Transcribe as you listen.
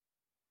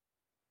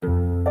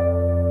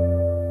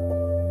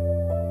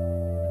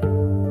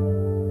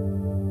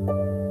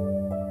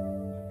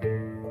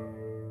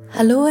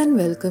Hello and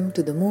welcome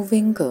to The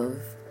Moving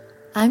Curve.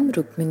 I'm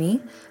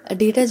Rukmini, a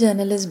data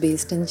journalist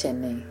based in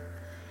Chennai.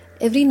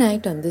 Every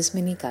night on this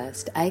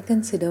minicast, I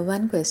consider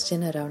one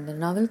question around the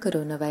novel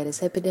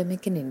coronavirus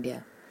epidemic in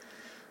India.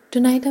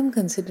 Tonight I'm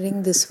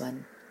considering this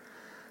one.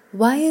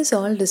 Why is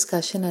all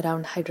discussion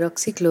around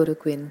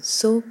hydroxychloroquine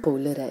so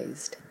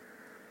polarized?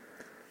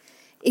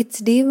 It's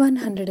day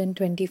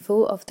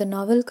 124 of the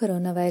novel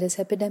coronavirus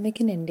epidemic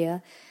in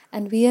India,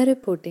 and we are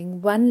reporting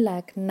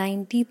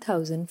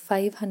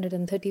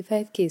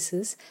 1,90,535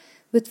 cases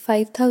with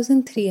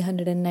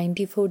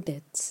 5,394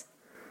 deaths.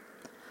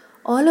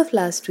 All of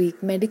last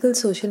week, medical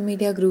social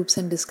media groups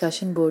and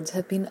discussion boards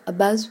have been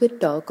abuzz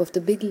with talk of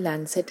the big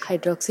Lancet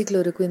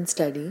hydroxychloroquine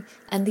study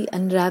and the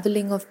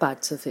unraveling of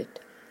parts of it.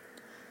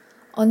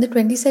 On the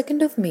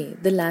 22nd of May,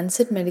 the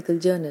Lancet Medical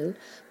Journal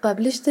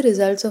published the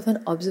results of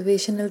an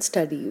observational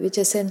study which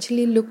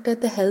essentially looked at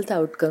the health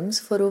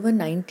outcomes for over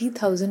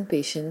 90,000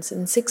 patients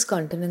in 6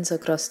 continents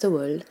across the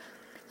world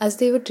as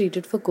they were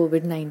treated for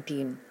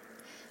COVID-19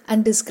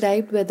 and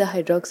described whether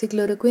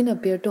hydroxychloroquine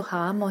appeared to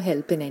harm or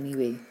help in any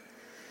way.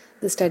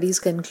 The study's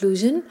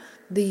conclusion,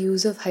 the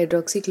use of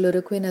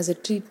hydroxychloroquine as a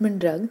treatment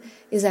drug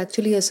is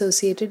actually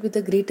associated with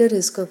a greater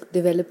risk of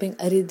developing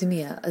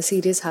arrhythmia, a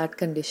serious heart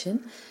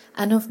condition,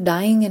 and of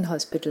dying in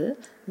hospital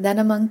than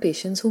among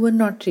patients who were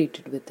not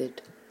treated with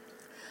it.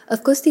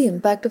 Of course, the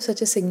impact of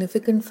such a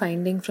significant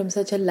finding from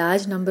such a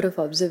large number of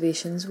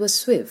observations was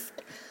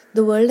swift.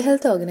 The World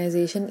Health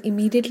Organization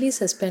immediately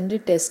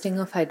suspended testing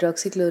of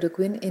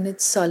hydroxychloroquine in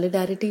its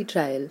Solidarity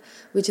trial,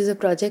 which is a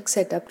project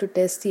set up to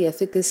test the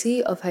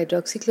efficacy of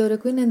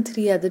hydroxychloroquine and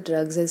 3 other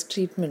drugs as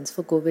treatments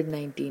for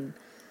COVID-19.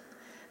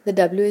 The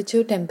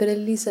WHO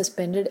temporarily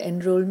suspended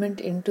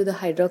enrollment into the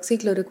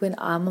hydroxychloroquine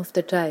arm of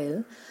the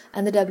trial,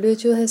 and the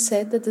WHO has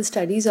said that the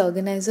study's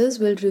organizers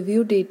will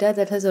review data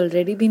that has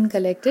already been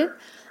collected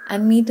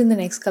and meet in the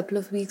next couple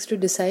of weeks to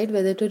decide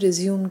whether to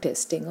resume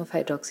testing of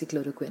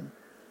hydroxychloroquine.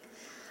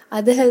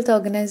 Other health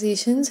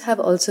organizations have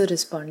also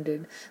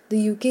responded.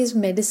 The UK's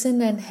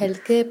Medicine and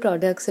Healthcare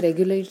Products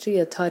Regulatory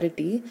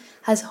Authority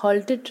has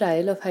halted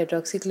trial of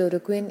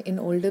hydroxychloroquine in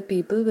older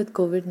people with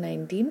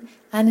COVID-19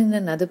 and in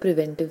another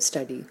preventive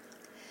study.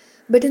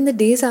 But in the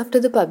days after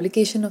the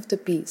publication of the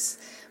piece,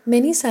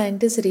 many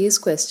scientists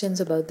raised questions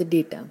about the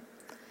data.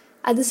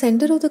 At the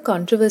center of the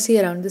controversy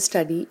around the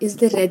study is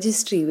the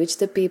registry, which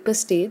the paper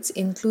states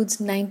includes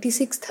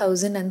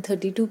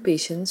 96,032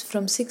 patients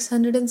from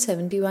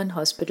 671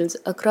 hospitals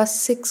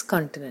across 6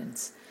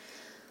 continents.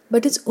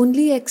 But it's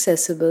only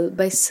accessible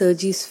by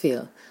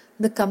Surgisphere,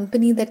 the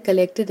company that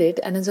collected it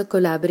and is a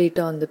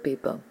collaborator on the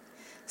paper.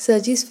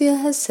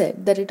 Surgisphere has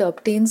said that it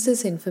obtains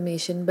this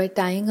information by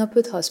tying up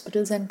with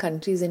hospitals and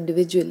countries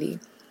individually.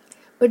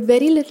 But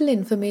very little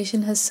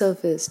information has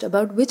surfaced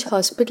about which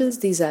hospitals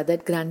these are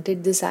that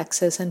granted this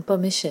access and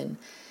permission,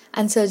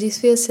 and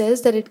Surgisphere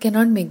says that it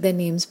cannot make their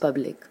names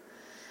public.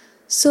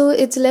 So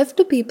it's left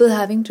to people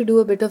having to do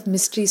a bit of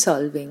mystery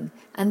solving,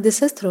 and this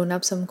has thrown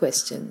up some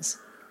questions.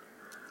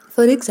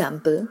 For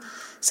example,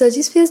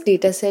 Surgisphere's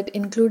dataset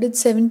included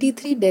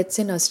 73 deaths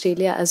in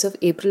Australia as of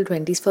April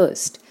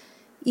 21st,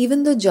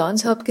 even though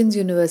Johns Hopkins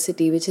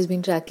University, which has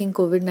been tracking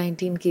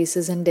COVID-19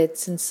 cases and deaths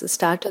since the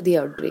start of the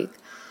outbreak,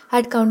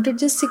 had counted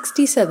just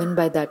 67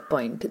 by that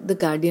point, The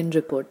Guardian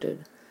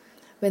reported.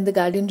 When The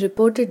Guardian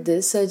reported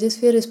this,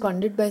 Surgisphere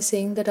responded by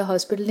saying that a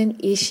hospital in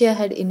Asia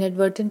had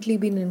inadvertently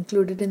been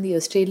included in the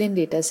Australian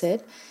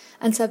dataset,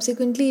 and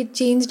subsequently it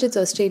changed its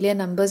Australia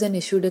numbers and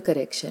issued a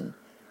correction.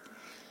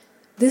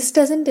 This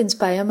doesn't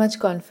inspire much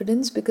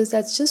confidence because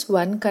that's just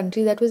one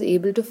country that was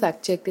able to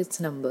fact-check its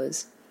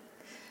numbers.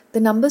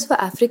 The numbers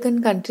for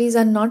African countries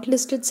are not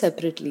listed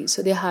separately,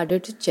 so they're harder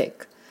to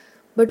check.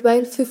 But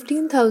while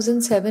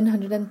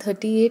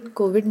 15,738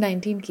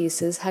 COVID-19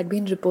 cases had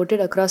been reported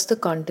across the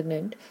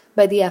continent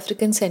by the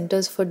African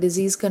Centers for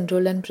Disease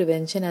Control and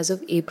Prevention as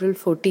of April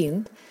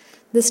 14th,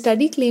 the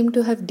study claimed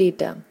to have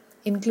data,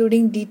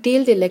 including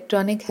detailed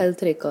electronic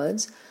health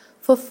records,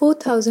 for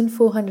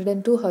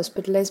 4,402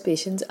 hospitalized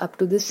patients up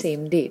to the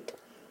same date.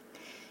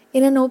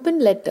 In an open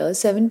letter,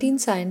 17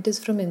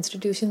 scientists from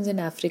institutions in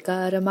Africa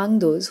are among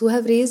those who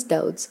have raised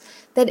doubts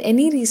that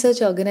any research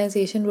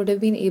organization would have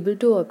been able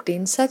to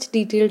obtain such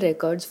detailed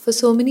records for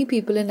so many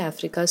people in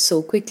Africa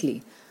so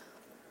quickly.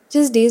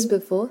 Just days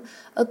before,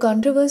 a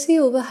controversy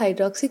over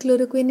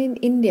hydroxychloroquine in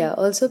India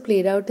also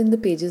played out in the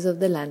pages of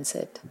the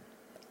Lancet.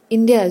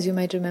 India, as you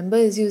might remember,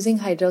 is using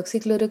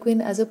hydroxychloroquine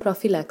as a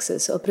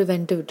prophylaxis or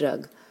preventive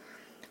drug.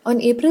 On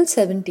April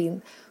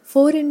 17th,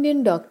 4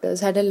 Indian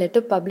doctors had a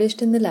letter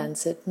published in the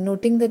Lancet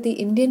noting that the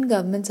Indian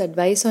government's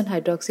advice on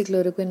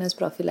hydroxychloroquine as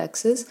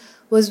prophylaxis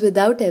was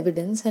without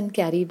evidence and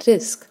carried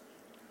risk.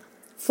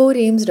 4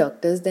 AIIMS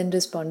doctors then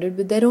responded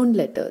with their own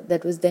letter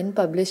that was then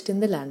published in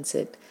the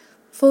Lancet.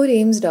 4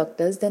 AIIMS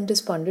doctors then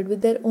responded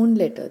with their own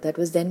letter that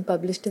was then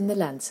published in the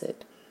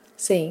Lancet,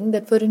 saying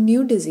that for a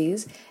new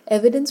disease,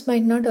 evidence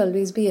might not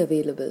always be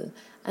available,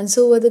 and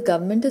so what the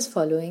government is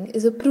following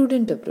is a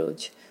prudent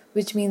approach,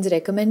 which means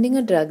recommending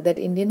a drug that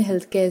Indian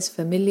healthcare is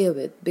familiar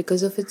with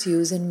because of its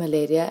use in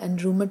malaria and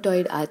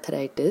rheumatoid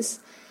arthritis,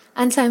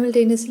 and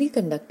simultaneously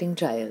conducting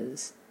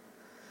trials.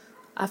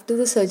 After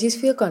the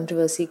Surgisphere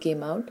controversy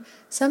came out,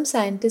 some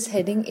scientists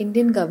heading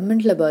Indian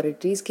government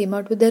laboratories came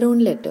out with their own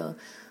letter,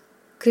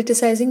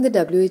 criticizing the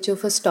WHO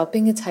for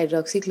stopping its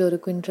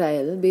hydroxychloroquine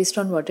trial based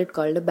on what it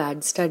called a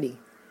bad study.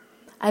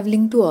 I've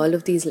linked to all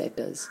of these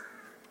letters.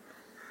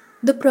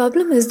 The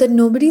problem is that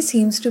nobody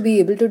seems to be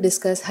able to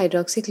discuss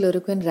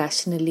hydroxychloroquine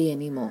rationally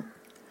anymore.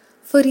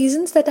 For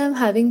reasons that I'm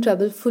having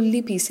trouble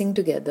fully piecing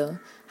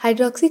together,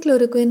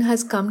 hydroxychloroquine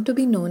has come to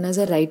be known as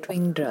a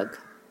right-wing drug.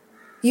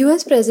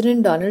 US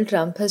President Donald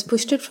Trump has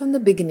pushed it from the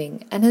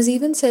beginning and has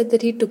even said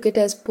that he took it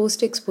as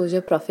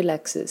post-exposure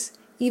prophylaxis,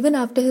 even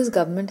after his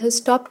government has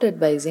stopped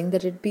advising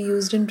that it be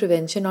used in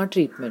prevention or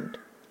treatment.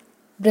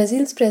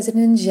 Brazil's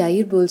President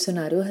Jair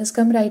Bolsonaro has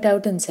come right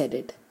out and said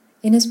it.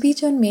 In a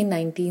speech on May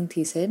 19th,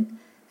 he said,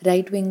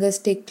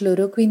 "Right-wingers take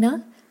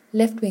chloroquina,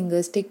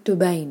 left-wingers take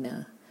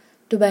tubaína."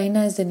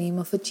 Tubaína is the name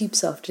of a cheap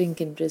soft drink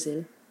in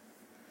Brazil.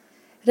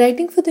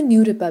 Writing for the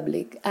New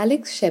Republic,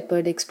 Alex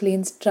Shepard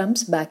explains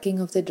Trump's backing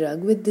of the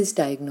drug with this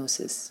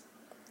diagnosis.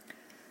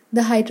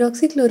 The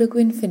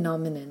hydroxychloroquine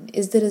phenomenon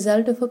is the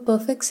result of a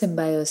perfect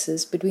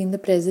symbiosis between the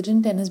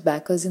president and his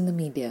backers in the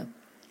media.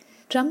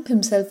 Trump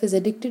himself is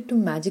addicted to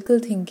magical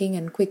thinking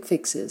and quick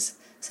fixes,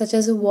 such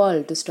as a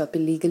wall to stop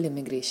illegal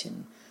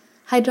immigration.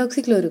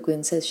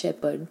 Hydroxychloroquine, says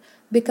Shepard,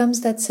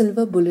 becomes that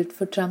silver bullet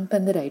for Trump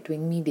and the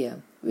right-wing media,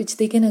 which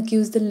they can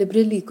accuse the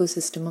liberal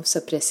ecosystem of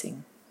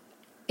suppressing.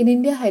 In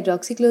India,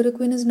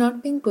 hydroxychloroquine is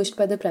not being pushed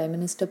by the Prime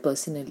Minister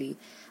personally,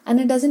 and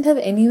it doesn't have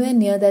anywhere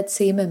near that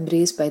same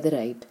embrace by the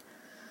right.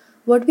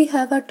 What we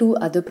have are two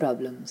other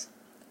problems.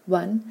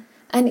 One,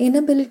 an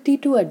inability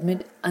to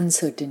admit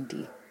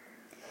uncertainty.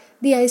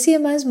 The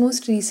ICMR's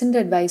most recent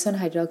advice on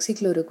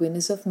hydroxychloroquine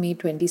is of May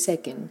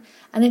 22nd,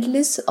 and it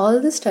lists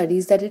all the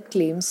studies that it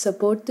claims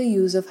support the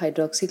use of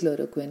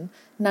hydroxychloroquine,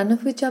 none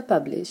of which are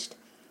published,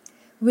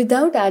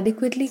 without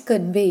adequately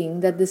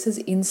conveying that this is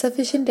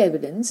insufficient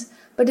evidence,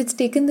 but it's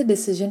taken the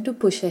decision to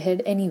push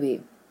ahead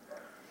anyway.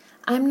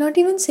 I'm not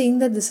even saying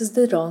that this is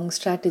the wrong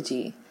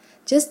strategy,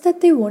 just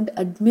that they won't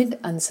admit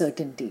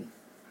uncertainty.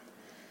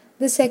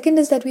 The second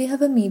is that we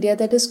have a media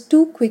that is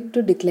too quick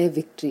to declare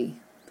victory.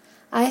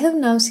 I have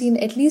now seen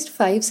at least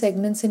 5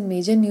 segments in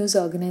major news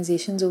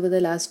organizations over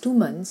the last 2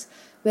 months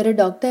where a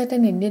doctor at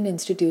an Indian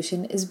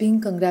institution is being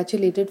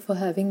congratulated for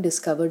having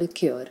discovered a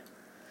cure.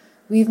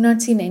 We've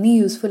not seen any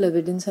useful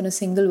evidence on a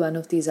single one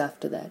of these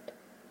after that.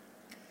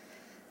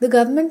 The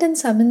government and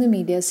some in the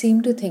media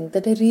seem to think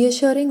that a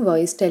reassuring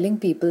voice telling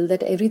people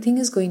that everything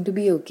is going to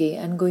be okay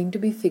and going to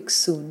be fixed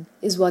soon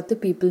is what the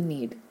people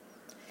need.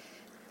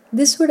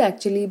 This would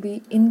actually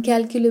be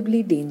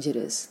incalculably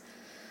dangerous,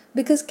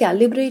 because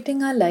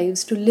calibrating our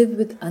lives to live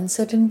with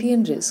uncertainty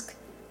and risk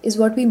is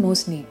what we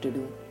most need to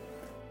do.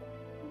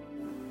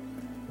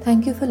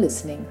 Thank you for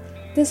listening.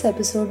 This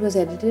episode was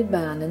edited by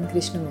Anand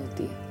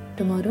Krishnamurthy.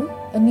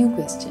 Tomorrow, a new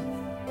question.